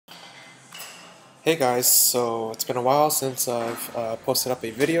Hey guys, so it's been a while since I've posted up a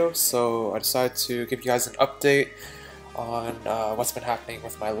video, so I decided to give you guys an update on what's been happening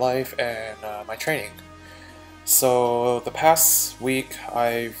with my life and my training. So the past week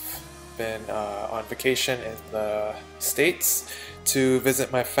I've been on vacation in the States to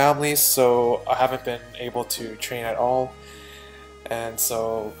visit my family, so I haven't been able to train at all. And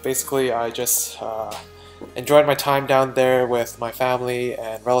so basically I just enjoyed my time down there with my family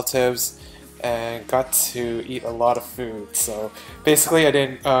and relatives and got to eat a lot of food. So basically I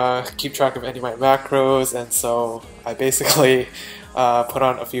didn't keep track of any of my macros, and so I basically put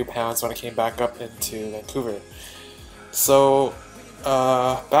on a few pounds when I came back up into Vancouver. So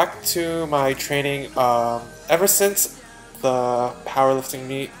back to my training. Ever since the powerlifting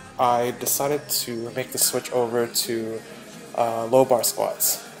meet, I decided to make the switch over to low bar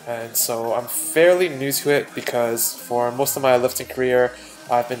squats. And so I'm fairly new to it because for most of my lifting career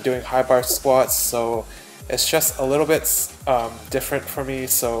I've been doing high bar squats, so it's just a little bit different for me.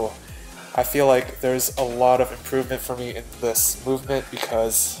 So I feel like there's a lot of improvement for me in this movement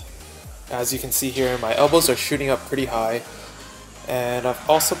because, as you can see here, my elbows are shooting up pretty high, and I've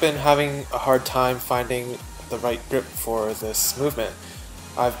also been having a hard time finding the right grip for this movement.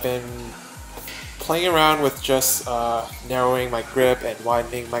 I've been playing around with just narrowing my grip and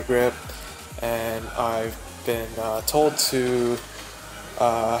widening my grip, and I've been told to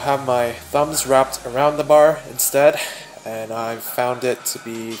have my thumbs wrapped around the bar instead, and I've found it to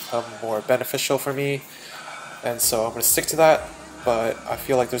become more beneficial for me, and so I'm going to stick to that. But I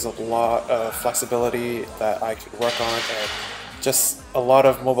feel like there's a lot of flexibility that I could work on and just a lot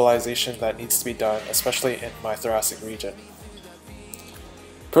of mobilization that needs to be done, especially in my thoracic region.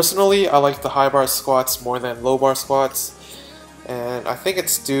 Personally, I like the high bar squats more than low bar squats, and I think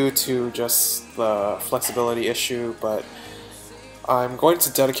it's due to just the flexibility issue, but I'm going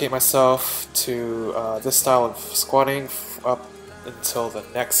to dedicate myself to this style of squatting up until the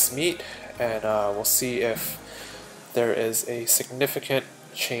next meet, and we'll see if there is a significant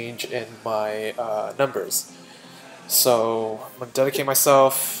change in my numbers. So I'm going to dedicate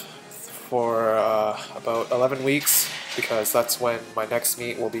myself for about 11 weeks because that's when my next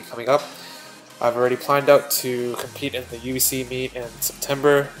meet will be coming up. I've already planned out to compete in the UBC Meet in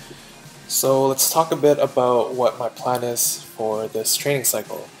September. So let's talk a bit about what my plan is for this training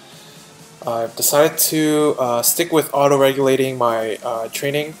cycle. I've decided to stick with auto-regulating my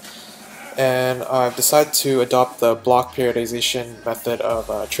training, and I've decided to adopt the block periodization method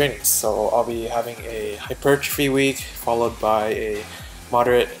of training. So I'll be having a hypertrophy week followed by a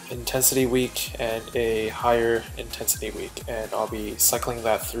moderate intensity week and a higher intensity week, and I'll be cycling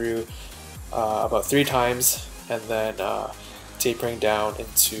that through about 3 times and then tapering down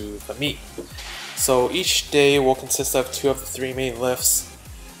into the meet. So each day will consist of 2 of the 3 main lifts,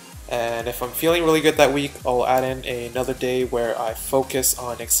 and if I'm feeling really good that week, I'll add in another day where I focus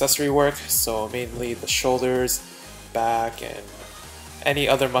on accessory work, so mainly the shoulders, back, and any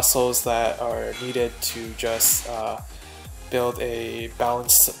other muscles that are needed to just build a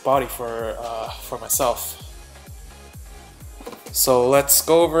balanced body for myself. So let's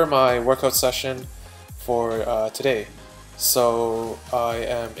go over my workout session for today. So I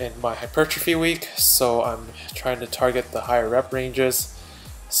am in my hypertrophy week, so I'm trying to target the higher rep ranges.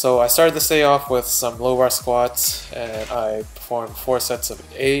 So I started this day off with some low bar squats, and I performed 4 sets of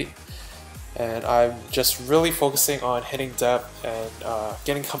 8, and I'm just really focusing on hitting depth and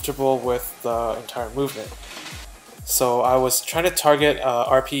getting comfortable with the entire movement. So I was trying to target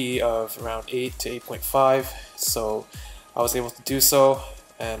RPE of around 8 to 8.5, so I was able to do so,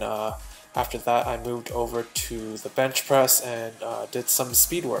 and after that I moved over to the bench press and did some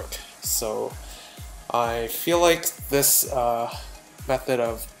speed work. So I feel like this method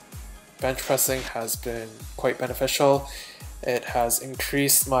of bench pressing has been quite beneficial. It has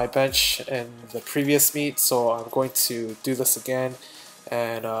increased my bench in the previous meet, so I'm going to do this again,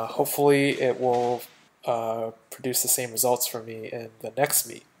 and hopefully it will produce the same results for me in the next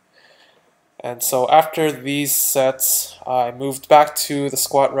meet. And so after these sets, I moved back to the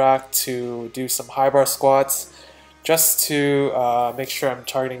squat rack to do some high bar squats, just to make sure I'm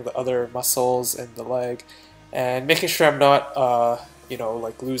targeting the other muscles in the leg and making sure I'm not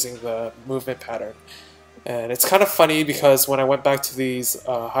like losing the movement pattern. And it's kind of funny because when I went back to these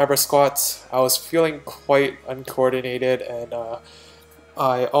high bar squats, I was feeling quite uncoordinated, and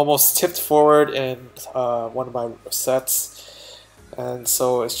I almost tipped forward in one of my sets. And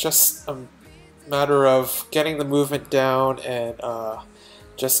so it's just a matter of getting the movement down and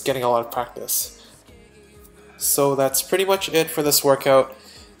just getting a lot of practice. So that's pretty much it for this workout.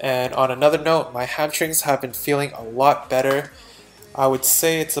 And on another note, my hamstrings have been feeling a lot better, I would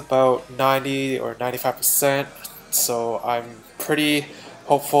say it's about 90 or 95%, so I'm pretty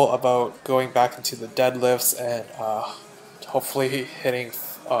hopeful about going back into the deadlifts and hopefully hitting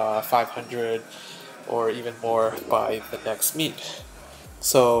 500 or even more by the next meet.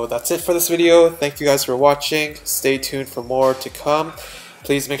 So that's it for this video. Thank you guys for watching. Stay tuned for more to come.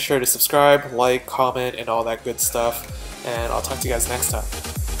 Please make sure to subscribe, like, comment, and all that good stuff. And I'll talk to you guys next time.